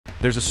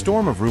There's a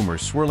storm of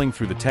rumors swirling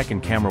through the tech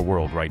and camera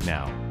world right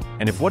now,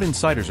 and if what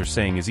insiders are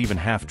saying is even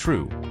half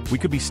true, we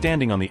could be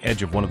standing on the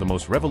edge of one of the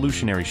most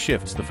revolutionary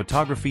shifts the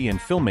photography and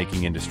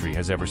filmmaking industry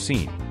has ever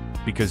seen.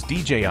 Because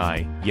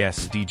DJI,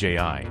 yes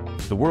DJI,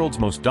 the world's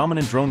most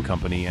dominant drone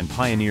company and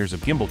pioneers of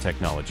gimbal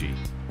technology,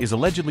 is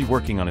allegedly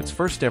working on its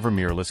first ever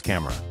mirrorless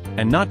camera.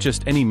 And not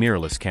just any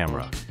mirrorless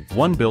camera,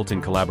 one built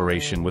in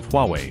collaboration with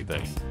Huawei,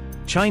 the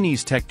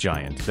Chinese tech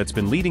giant that's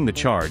been leading the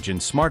charge in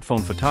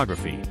smartphone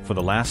photography for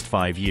the last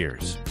 5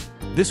 years.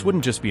 This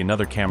wouldn't just be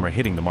another camera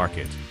hitting the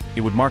market,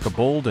 it would mark a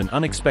bold and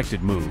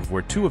unexpected move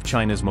where two of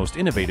China's most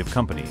innovative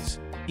companies,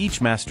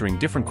 each mastering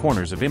different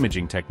corners of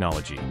imaging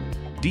technology,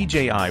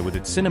 DJI with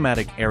its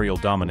cinematic aerial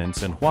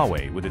dominance and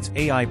Huawei with its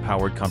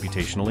AI-powered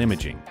computational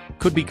imaging,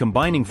 could be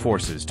combining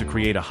forces to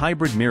create a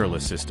hybrid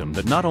mirrorless system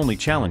that not only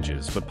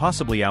challenges but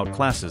possibly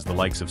outclasses the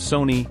likes of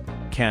Sony,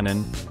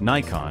 Canon,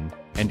 Nikon,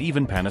 and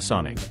even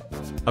Panasonic.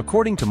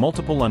 According to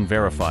multiple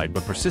unverified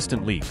but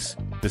persistent leaks,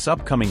 this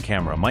upcoming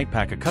camera might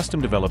pack a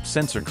custom-developed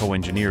sensor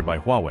co-engineered by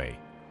Huawei,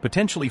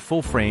 potentially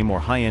full-frame or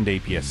high-end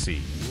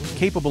APS-C,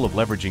 capable of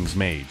leveraging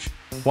XMage,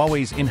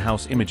 Huawei's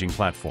in-house imaging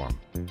platform,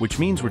 which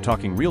means we're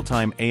talking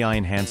real-time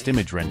AI-enhanced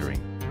image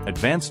rendering,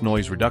 advanced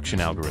noise reduction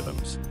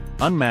algorithms,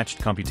 unmatched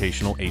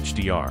computational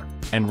HDR,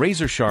 and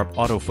razor-sharp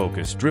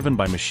autofocus driven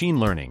by machine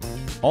learning,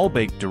 all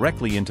baked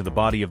directly into the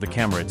body of the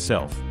camera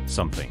itself,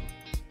 something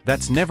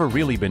that's never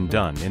really been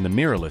done in the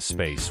mirrorless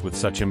space with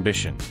such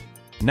ambition.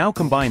 Now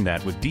combine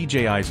that with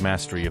DJI's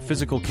mastery of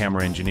physical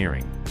camera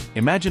engineering.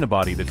 Imagine a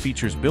body that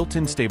features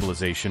built-in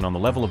stabilization on the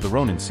level of the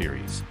Ronin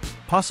series,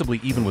 possibly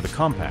even with a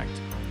compact,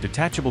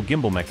 detachable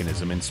gimbal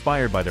mechanism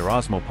inspired by their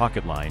Osmo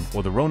Pocket line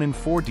or the Ronin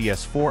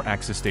 4DS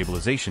 4-axis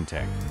stabilization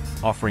tech,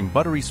 offering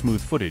buttery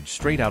smooth footage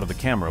straight out of the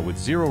camera with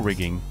zero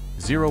rigging,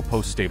 zero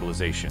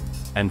post-stabilization,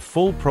 and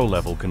full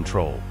pro-level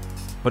control.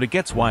 But it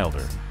gets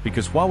wilder,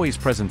 because Huawei's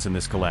presence in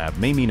this collab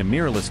may mean a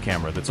mirrorless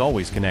camera that's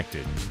always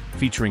connected,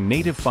 featuring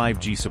native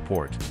 5G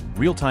support,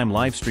 real-time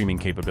live streaming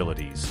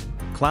capabilities,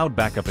 cloud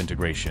backup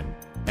integration,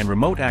 and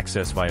remote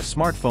access via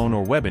smartphone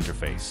or web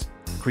interface,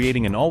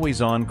 creating an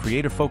always-on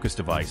creator-focused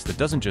device that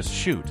doesn't just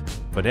shoot,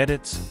 but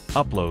edits,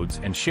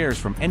 uploads, and shares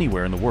from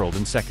anywhere in the world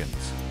in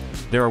seconds.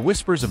 There are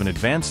whispers of an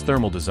advanced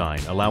thermal design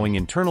allowing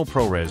internal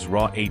ProRes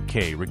RAW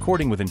 8K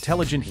recording with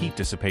intelligent heat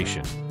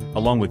dissipation,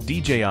 along with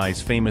DJI's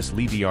famous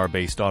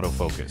LiDAR-based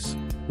autofocus,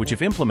 which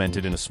if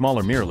implemented in a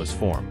smaller mirrorless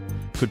form,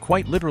 could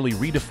quite literally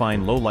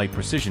redefine low-light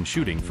precision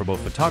shooting for both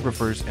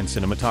photographers and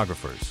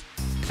cinematographers.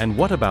 And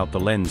what about the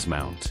lens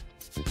mount?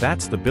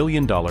 That's the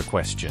billion-dollar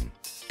question.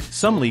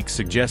 Some leaks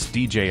suggest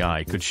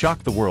DJI could shock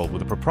the world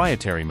with a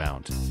proprietary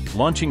mount,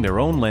 launching their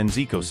own lens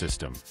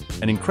ecosystem,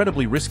 an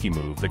incredibly risky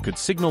move that could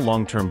signal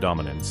long-term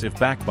dominance if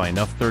backed by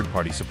enough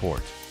third-party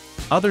support.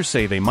 Others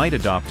say they might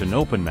adopt an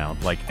open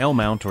mount like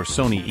L-mount or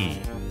Sony E,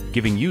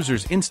 giving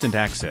users instant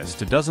access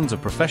to dozens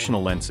of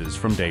professional lenses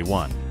from day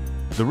one.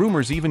 The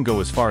rumors even go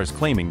as far as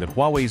claiming that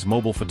Huawei's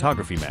mobile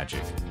photography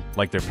magic,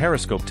 like their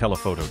periscope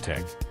telephoto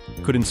tech,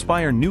 could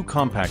inspire new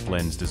compact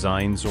lens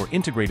designs or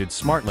integrated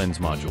smart lens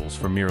modules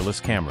for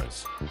mirrorless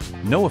cameras.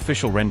 No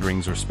official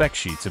renderings or spec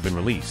sheets have been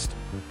released,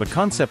 but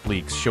concept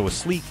leaks show a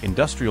sleek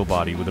industrial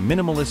body with a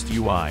minimalist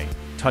UI,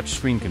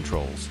 touchscreen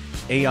controls,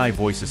 AI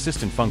voice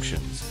assistant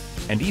functions,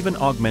 and even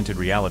augmented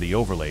reality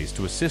overlays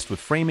to assist with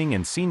framing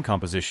and scene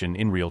composition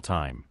in real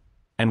time.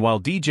 And while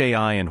DJI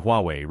and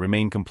Huawei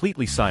remain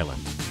completely silent,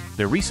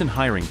 their recent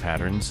hiring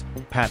patterns,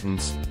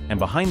 patents, and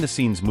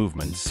behind-the-scenes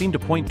movements seem to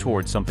point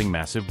towards something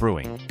massive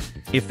brewing.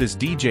 If this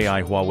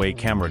DJI Huawei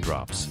camera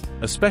drops,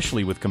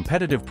 especially with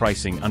competitive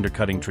pricing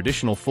undercutting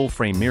traditional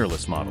full-frame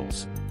mirrorless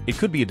models, it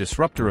could be a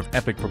disruptor of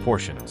epic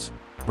proportions,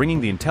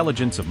 bringing the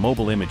intelligence of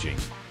mobile imaging,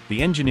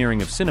 the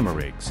engineering of cinema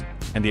rigs,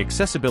 and the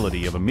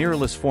accessibility of a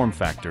mirrorless form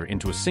factor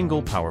into a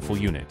single powerful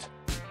unit.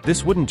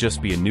 This wouldn't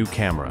just be a new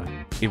camera,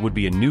 it would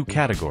be a new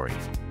category.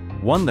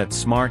 One that's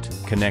smart,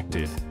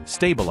 connected,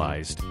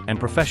 stabilized, and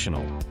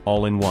professional,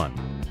 all in one.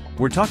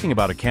 We're talking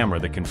about a camera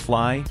that can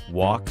fly,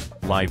 walk,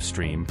 live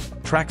stream,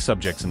 track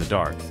subjects in the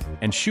dark,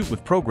 and shoot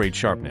with pro-grade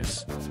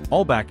sharpness,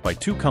 all backed by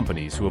two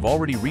companies who have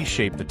already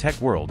reshaped the tech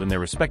world in their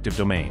respective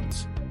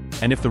domains.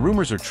 And if the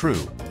rumors are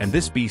true, and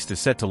this beast is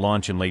set to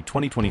launch in late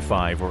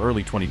 2025 or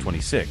early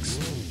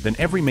 2026, then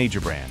every major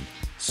brand,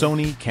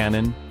 Sony,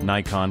 Canon,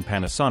 Nikon,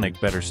 Panasonic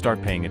better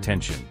start paying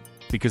attention.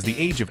 Because the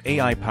age of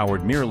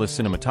AI-powered mirrorless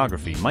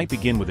cinematography might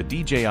begin with a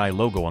DJI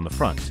logo on the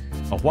front,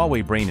 a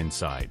Huawei brain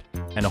inside,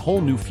 and a whole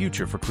new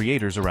future for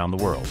creators around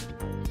the world.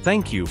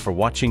 Thank you for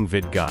watching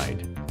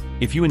VidGuide.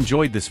 If you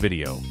enjoyed this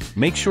video,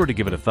 make sure to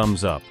give it a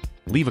thumbs up,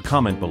 leave a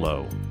comment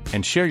below,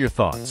 and share your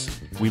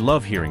thoughts. We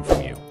love hearing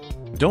from you.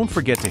 Don't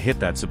forget to hit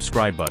that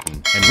subscribe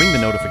button and ring the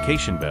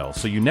notification bell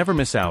so you never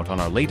miss out on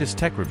our latest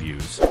tech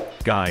reviews,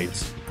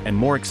 guides, and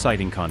more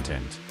exciting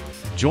content.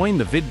 Join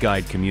the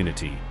VidGuide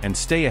community and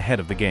stay ahead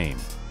of the game.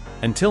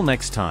 Until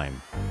next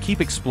time, keep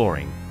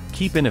exploring,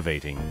 keep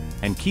innovating,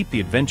 and keep the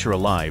adventure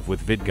alive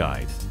with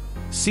VidGuide.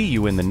 See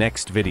you in the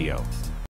next video.